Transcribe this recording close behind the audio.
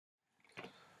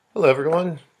Hello,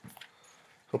 everyone.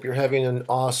 Hope you're having an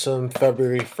awesome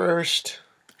February 1st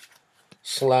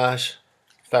slash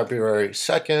February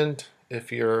 2nd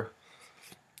if you're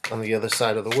on the other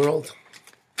side of the world.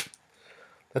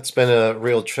 That's been a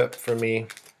real trip for me,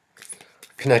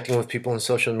 connecting with people on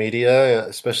social media,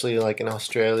 especially like in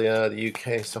Australia, the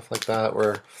UK, stuff like that,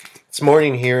 where it's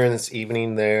morning here and it's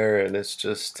evening there, and it's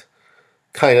just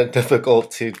kind of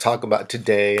difficult to talk about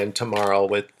today and tomorrow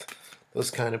with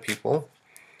those kind of people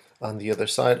on the other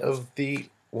side of the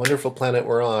wonderful planet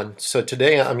we're on. So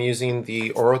today I'm using the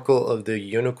Oracle of the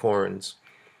Unicorns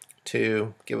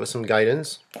to give us some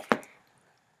guidance.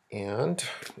 And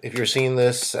if you're seeing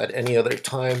this at any other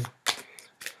time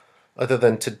other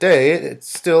than today, it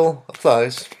still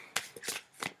applies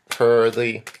per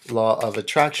the law of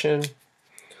attraction.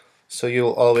 So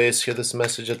you'll always hear this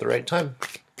message at the right time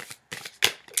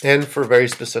and for very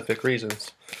specific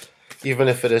reasons, even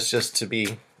if it is just to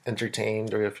be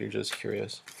entertained or if you're just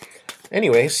curious.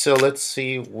 Anyway, so let's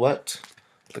see what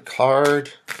the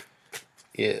card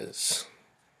is.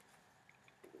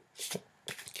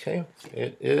 Okay,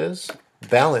 it is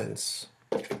balance.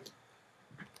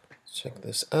 Check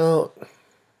this out.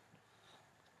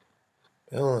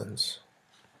 Balance.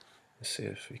 Let's see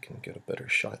if we can get a better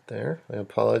shot there. I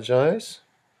apologize.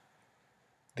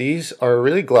 These are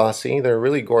really glossy. They're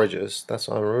really gorgeous. That's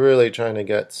why I'm really trying to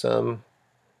get some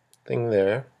thing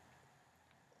there.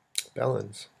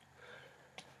 Balance.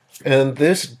 And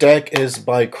this deck is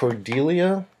by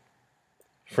Cordelia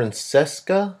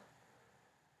Francesca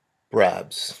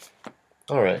Brabs.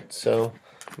 Alright, so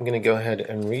I'm going to go ahead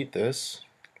and read this.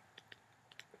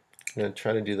 I'm going to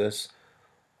try to do this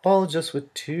all just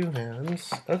with two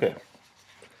hands. Okay.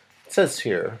 It says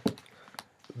here,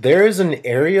 there is an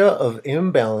area of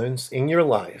imbalance in your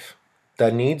life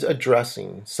that needs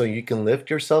addressing so you can lift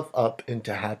yourself up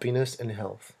into happiness and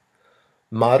health.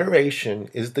 Moderation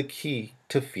is the key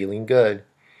to feeling good.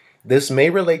 This may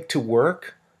relate to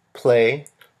work, play,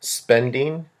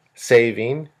 spending,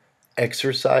 saving,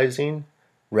 exercising,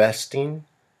 resting,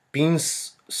 being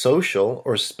social,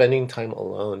 or spending time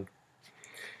alone.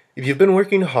 If you've been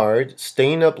working hard,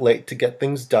 staying up late to get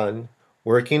things done,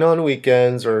 working on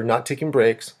weekends, or not taking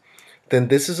breaks, then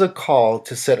this is a call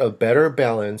to set a better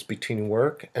balance between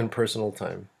work and personal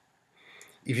time.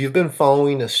 If you've been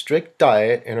following a strict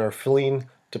diet and are feeling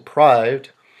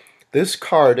deprived, this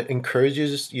card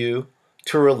encourages you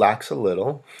to relax a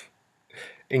little,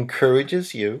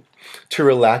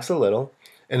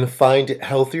 and find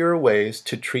healthier ways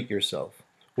to treat yourself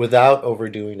without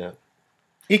overdoing it.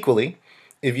 Equally,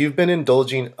 if you've been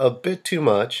indulging a bit too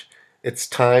much, it's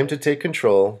time to take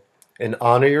control and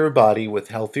honor your body with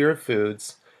healthier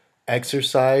foods,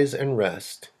 exercise, and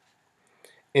rest.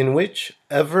 In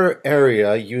whichever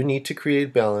area you need to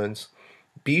create balance,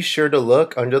 be sure to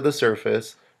look under the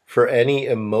surface for any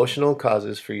emotional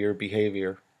causes for your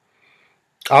behavior.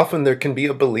 Often there can be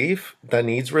a belief that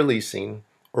needs releasing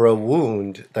or a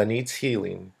wound that needs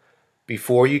healing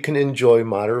before you can enjoy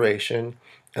moderation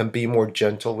and be more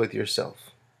gentle with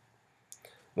yourself.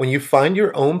 When you find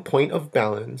your own point of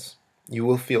balance, you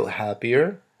will feel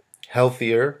happier,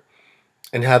 healthier,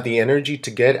 and have the energy to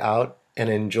get out and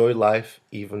enjoy life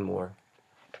even more.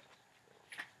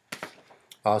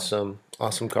 Awesome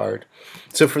card.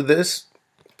 So for this,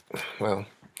 well,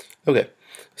 okay.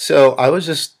 So I was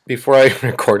just, before I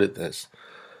recorded this,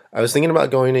 I was thinking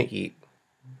about going to eat.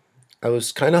 I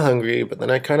was kind of hungry, but then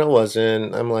I kind of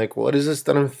wasn't. I'm like, what is this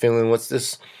that I'm feeling? What's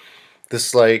this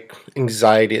like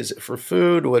anxiety? Is it for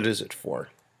food? What is it for?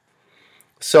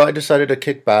 So I decided to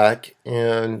kick back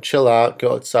and chill out,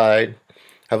 go outside,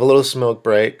 have a little smoke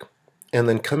break, and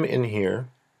then come in here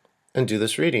and do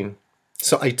this reading.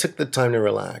 So I took the time to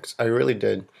relax. I really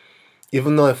did.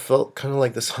 Even though I felt kind of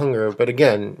like this hunger, but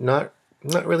again, not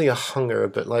really a hunger,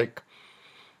 but like,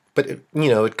 but it,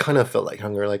 it kind of felt like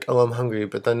hunger, like, oh, I'm hungry.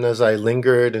 But then as I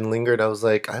lingered and lingered, I was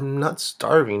like, I'm not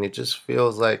starving. It just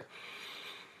feels like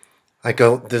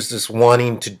there's this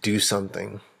wanting to do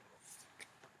something.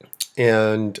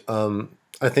 And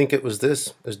I think it was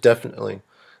this.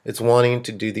 It's wanting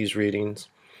to do these readings,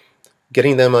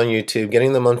 getting them on YouTube,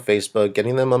 getting them on Facebook,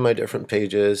 getting them on my different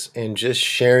pages, and just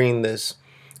sharing this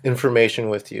information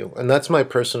with you. And that's my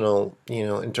personal,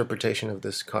 interpretation of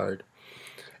this card.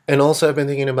 And also I've been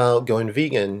thinking about going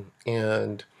vegan,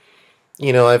 and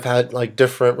I've had like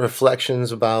different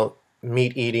reflections about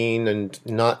meat eating and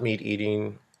not meat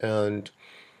eating, and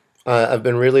I've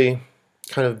been really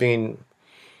kind of being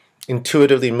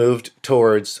intuitively moved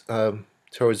towards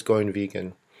going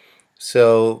vegan.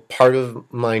 So part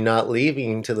of my not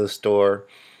leaving to the store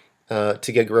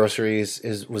to get groceries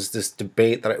was this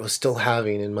debate that I was still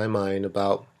having in my mind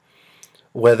about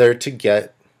whether to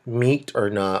get meat or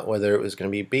not, whether it was going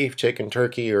to be beef, chicken,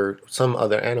 turkey, or some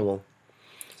other animal.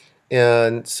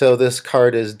 And so this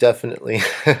card is definitely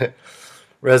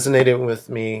resonating with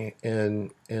me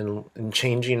in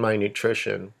changing my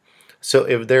nutrition. So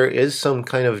if there is some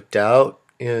kind of doubt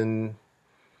in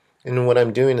what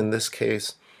I'm doing in this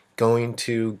case, going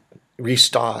to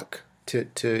restock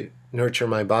to nurture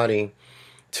my body,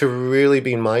 to really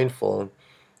be mindful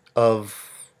of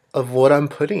what I'm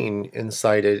putting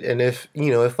inside it. And if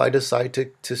if I decide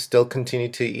to still continue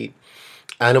to eat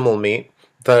animal meat,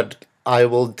 that I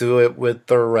will do it with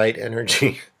the right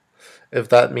energy. If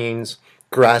that means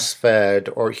grass fed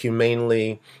or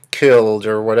humanely killed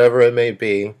or whatever it may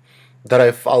be, that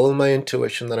I follow my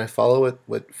intuition, that I follow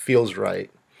what feels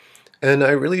right. And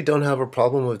I really don't have a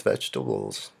problem with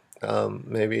vegetables.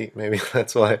 Maybe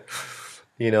that's why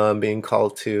I'm being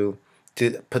called to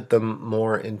put them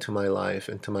more into my life,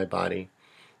 into my body.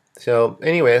 So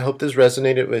anyway, I hope this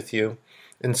resonated with you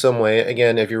in some way.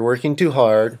 Again, if you're working too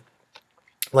hard,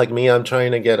 like me, I'm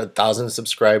trying to get 1,000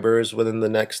 subscribers within the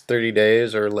next 30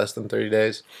 days or less than 30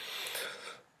 days.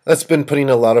 That's been putting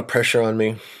a lot of pressure on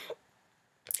me.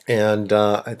 And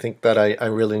I think that I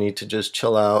really need to just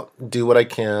chill out, do what I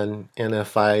can, and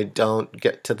if I don't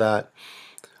get to that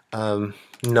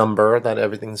number, that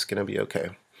everything's going to be okay.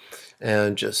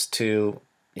 And just to,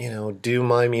 do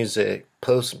my music,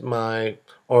 post my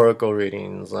oracle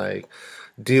readings, like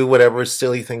do whatever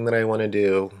silly thing that I want to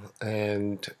do,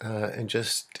 and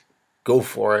just go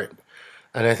for it.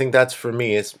 And I think that's for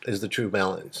me is the true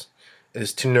balance,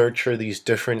 is to nurture these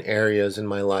different areas in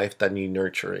my life that need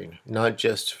nurturing, not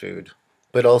just food,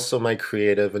 but also my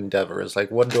creative endeavors.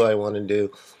 Like, what do I want to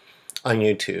do on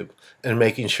YouTube? And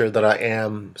making sure that I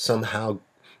am somehow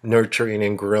nurturing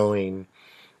and growing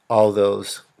all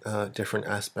those different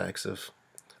aspects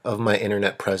of my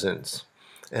internet presence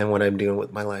and what I'm doing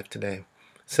with my life today.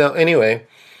 So anyway,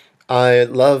 I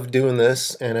love doing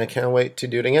this and I can't wait to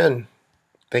do it again.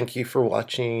 Thank you for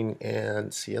watching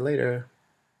and see you later.